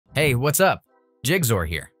Hey, what's up? Jigsaw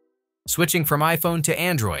here. Switching from iPhone to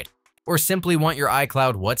Android, or simply want your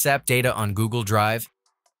iCloud WhatsApp data on Google Drive?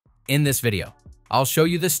 In this video, I'll show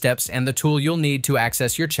you the steps and the tool you'll need to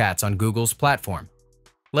access your chats on Google's platform.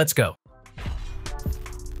 Let's go.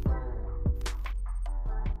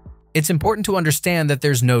 It's important to understand that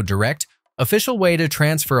there's no direct, official way to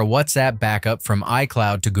transfer a WhatsApp backup from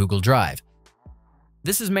iCloud to Google Drive.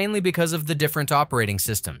 This is mainly because of the different operating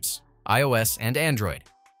systems, iOS and Android,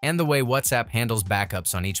 and the way WhatsApp handles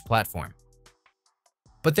backups on each platform.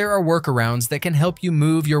 But there are workarounds that can help you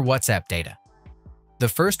move your WhatsApp data. The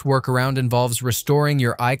first workaround involves restoring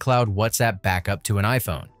your iCloud WhatsApp backup to an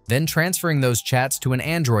iPhone, then transferring those chats to an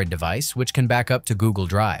Android device which can back up to Google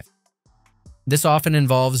Drive. This often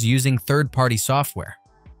involves using third-party software.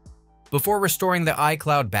 Before restoring the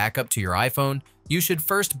iCloud backup to your iPhone, you should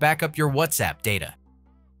first back up your WhatsApp data.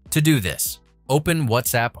 To do this, open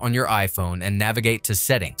WhatsApp on your iPhone and navigate to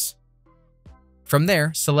Settings. From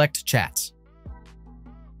there, select Chats.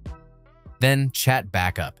 Then Chat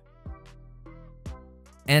Backup.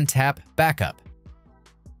 And tap Backup.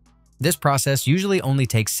 This process usually only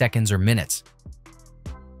takes seconds or minutes.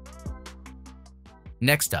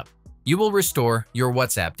 Next up, you will restore your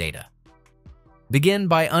WhatsApp data. Begin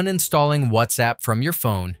by uninstalling WhatsApp from your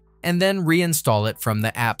phone and then reinstall it from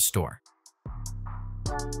the App Store.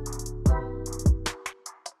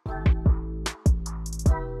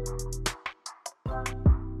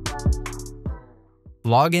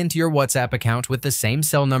 Log into your WhatsApp account with the same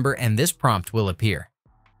cell number and this prompt will appear.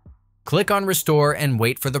 Click on Restore and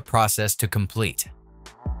wait for the process to complete.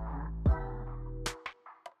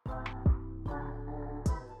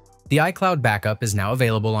 The iCloud backup is now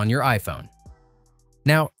available on your iPhone.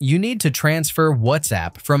 Now, you need to transfer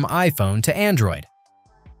WhatsApp from iPhone to Android.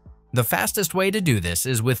 The fastest way to do this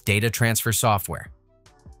is with data transfer software.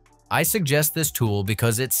 I suggest this tool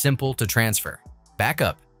because it's simple to transfer,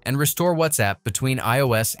 backup, and restore WhatsApp between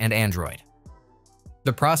iOS and Android.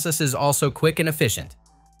 The process is also quick and efficient.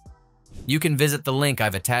 You can visit the link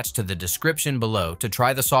I've attached to the description below to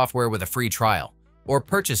try the software with a free trial, or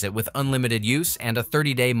purchase it with unlimited use and a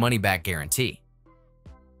 30-day money-back guarantee.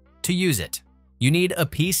 To use it, you need a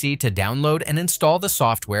PC to download and install the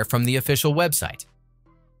software from the official website.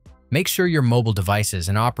 Make sure your mobile devices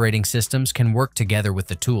and operating systems can work together with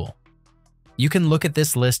the tool. You can look at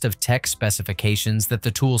this list of tech specifications that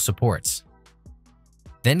the tool supports.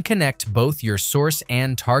 Then connect both your source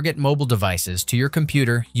and target mobile devices to your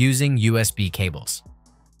computer using USB cables.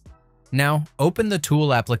 Now, open the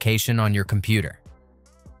tool application on your computer.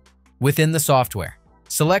 Within the software,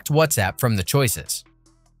 select WhatsApp from the choices.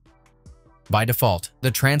 By default,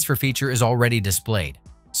 the transfer feature is already displayed,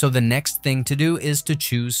 so the next thing to do is to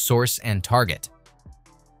choose Source and Target.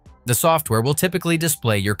 The software will typically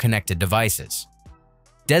display your connected devices.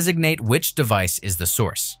 Designate which device is the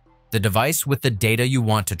source, the device with the data you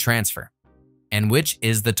want to transfer, and which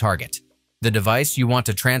is the target, the device you want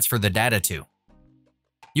to transfer the data to.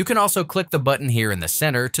 You can also click the button here in the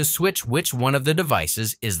center to switch which one of the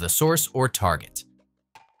devices is the source or target.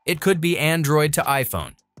 It could be Android to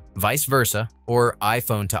iPhone, vice versa, or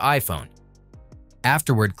iPhone to iPhone.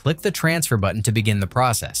 Afterward, click the transfer button to begin the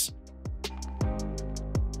process.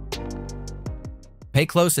 Pay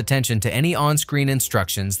close attention to any on-screen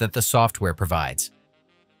instructions that the software provides.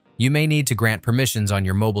 You may need to grant permissions on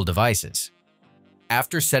your mobile devices.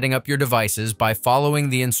 After setting up your devices by following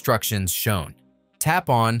the instructions shown, tap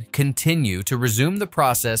on Continue to resume the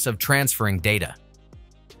process of transferring data.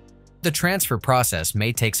 The transfer process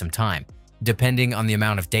may take some time, depending on the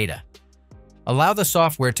amount of data. Allow the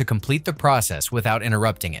software to complete the process without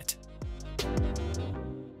interrupting it.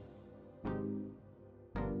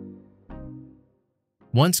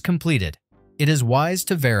 Once completed, it is wise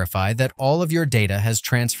to verify that all of your data has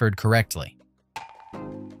transferred correctly.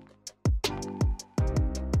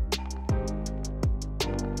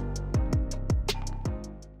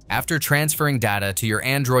 After transferring data to your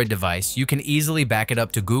Android device, you can easily back it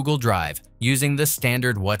up to Google Drive using the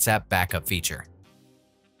standard WhatsApp backup feature.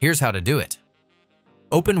 Here's how to do it.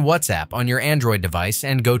 Open WhatsApp on your Android device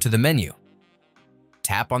and go to the menu.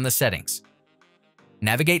 Tap on the settings.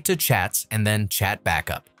 Navigate to Chats and then Chat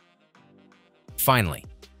Backup. Finally,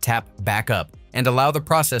 tap Backup and allow the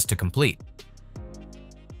process to complete.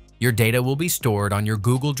 Your data will be stored on your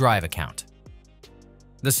Google Drive account.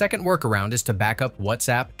 The second workaround is to back up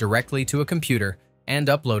WhatsApp directly to a computer and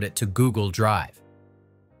upload it to Google Drive.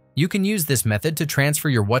 You can use this method to transfer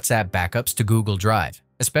your WhatsApp backups to Google Drive,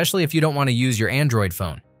 especially if you don't want to use your Android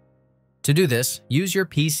phone. To do this, use your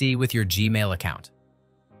PC with your Gmail account.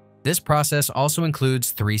 This process also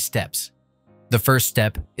includes 3 steps. The first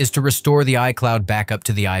step is to restore the iCloud backup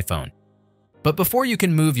to the iPhone. But before you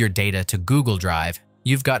can move your data to Google Drive,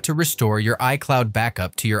 you've got to restore your iCloud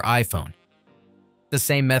backup to your iPhone. The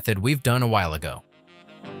same method we've done a while ago.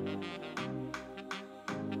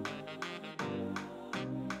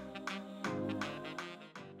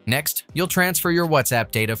 Next, you'll transfer your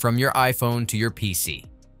WhatsApp data from your iPhone to your PC.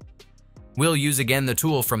 We'll use again the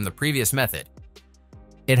tool from the previous method.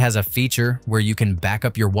 It has a feature where you can back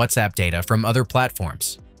up your WhatsApp data from other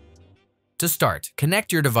platforms. To start,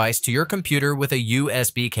 connect your device to your computer with a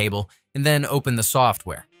USB cable and then open the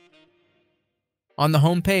software. On the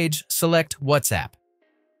home page, select WhatsApp.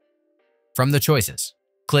 From the choices,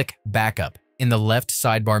 click Backup in the left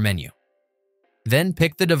sidebar menu. Then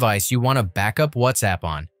pick the device you want to back up WhatsApp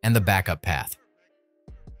on and the backup path.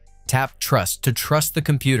 Tap Trust to trust the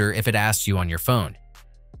computer if it asks you on your phone.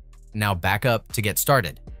 Now back up to get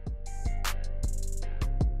started.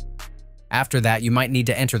 After that, you might need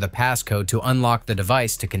to enter the passcode to unlock the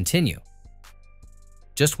device to continue.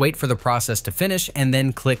 Just wait for the process to finish and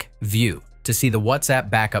then click View to see the WhatsApp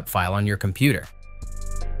backup file on your computer.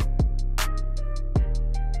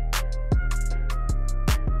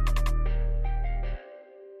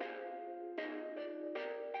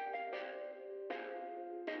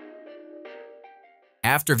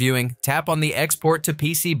 After viewing, tap on the Export to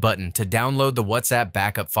PC button to download the WhatsApp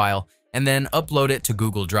backup file and then upload it to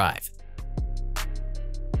Google Drive.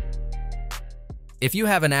 If you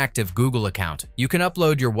have an active Google account, you can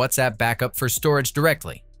upload your WhatsApp backup for storage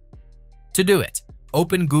directly. To do it,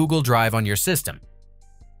 open Google Drive on your system.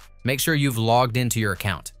 Make sure you've logged into your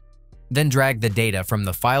account. Then drag the data from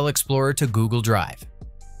the File Explorer to Google Drive.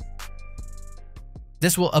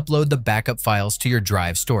 This will upload the backup files to your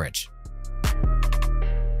Drive storage.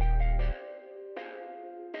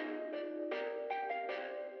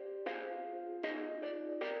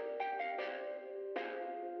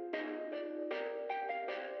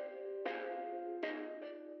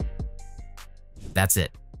 That's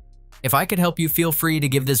it. If I could help you, feel free to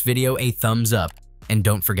give this video a thumbs up and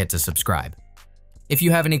don't forget to subscribe. If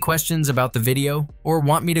you have any questions about the video or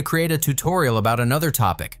want me to create a tutorial about another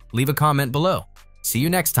topic, leave a comment below. See you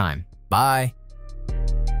next time. Bye.